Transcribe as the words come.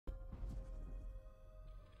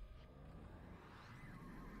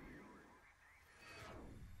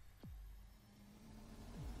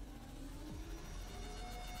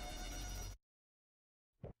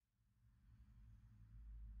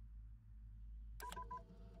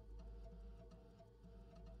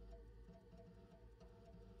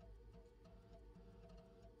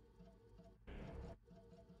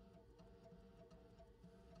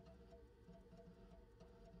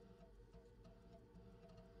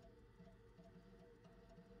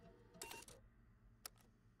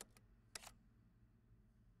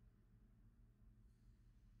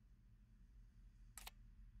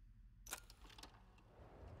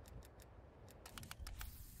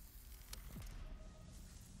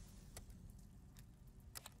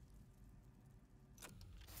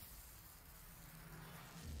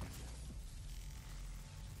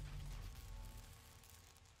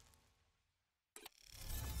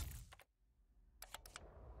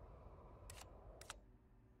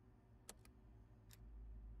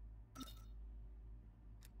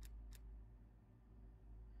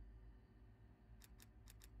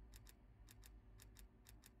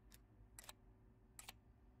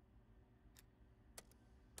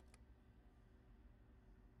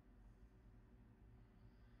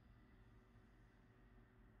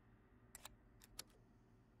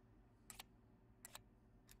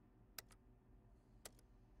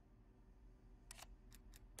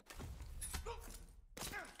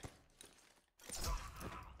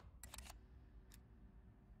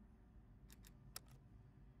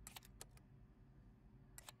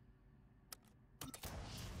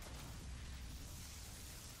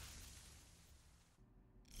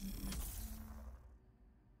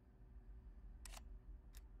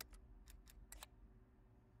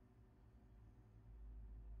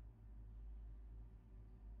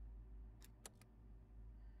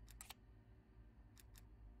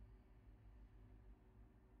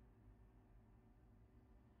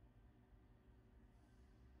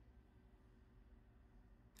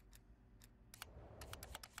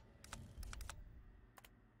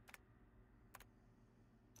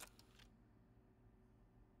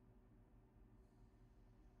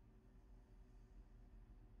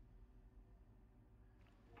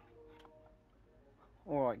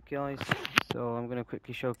Alright guys, so I'm gonna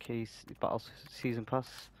quickly showcase the Battle Season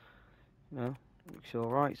Pass. You know, looks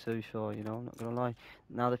alright so far, you know, I'm not gonna lie.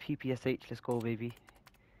 Now the PPSH, let's go baby.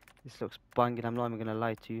 This looks banging, I'm not even gonna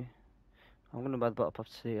lie to you. I'm gonna buy the Battle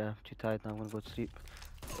Pass today, too tired now, I'm gonna go to sleep.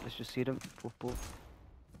 But let's just see them, poof poof.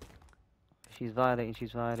 She's violating.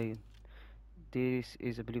 This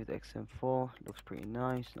is, I believe, the XM4, looks pretty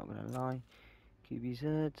nice, not gonna lie.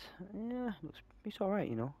 QBZ, yeah, it's alright,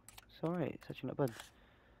 you know, it's alright, it's actually not bad.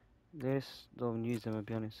 This, don't use them, I'll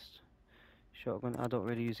be honest. Shotgun, I don't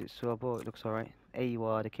really use it, so I bought it, looks alright.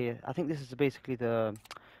 AUR, the K, I think this is basically the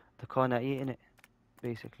car 98 in it,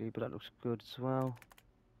 basically, but that looks good as well.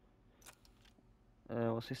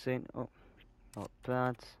 What's this saying? Oh, not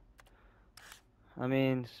bad. I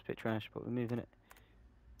mean, it's a bit trash, but we're moving it.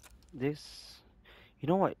 This, you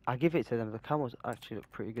know what, I give it to them, the camos actually look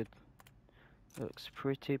pretty good. It looks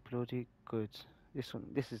pretty bloody good. This one,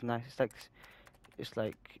 this is nice,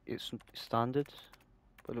 it's standard,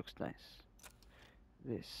 but it looks nice.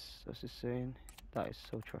 This, what's this saying? That is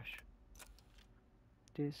so trash.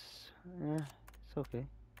 This, yeah, it's okay.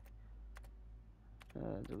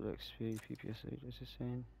 WXP, PPSH, what's this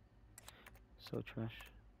saying? So trash.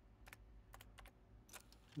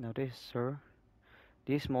 Now this, sir.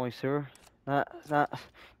 This, my sir.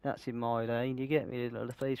 That's in my lane. You get me,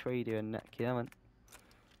 the face radio and that, yeah, man.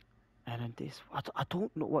 And then this, I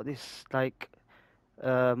don't know what this, like,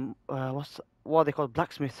 what they call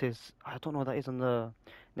blacksmith is. I don't know what that is on the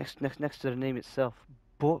next to the name itself.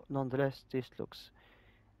 But nonetheless, this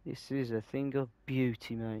is a thing of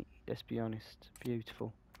beauty, mate. Let's be honest,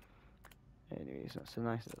 beautiful. Anyways, that's a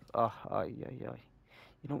nice.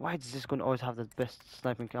 You know, why does this gun always have the best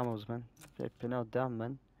sniping camos, man? Flipping out, damn,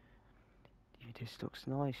 man. Dude, this looks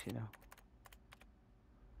nice, you know.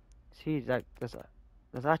 See, like, there's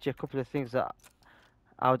actually a couple of things that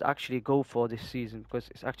I would actually go for this season because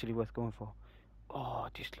it's actually worth going for. Oh,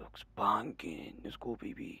 this looks banging. Let's go,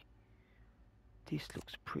 baby. This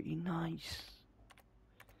looks pretty nice.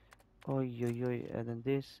 Oi, and then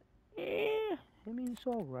this. I mean, it's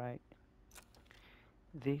alright.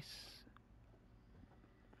 This.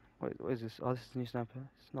 Wait, what is this? Oh, this is a new sniper.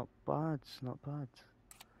 It's not bad,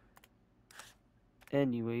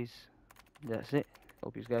 Anyways, that's it.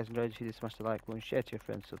 Hope you guys enjoyed. If you did, smash the like button, share to your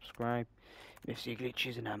friends, subscribe. Miss you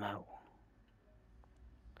glitches, and I'm out.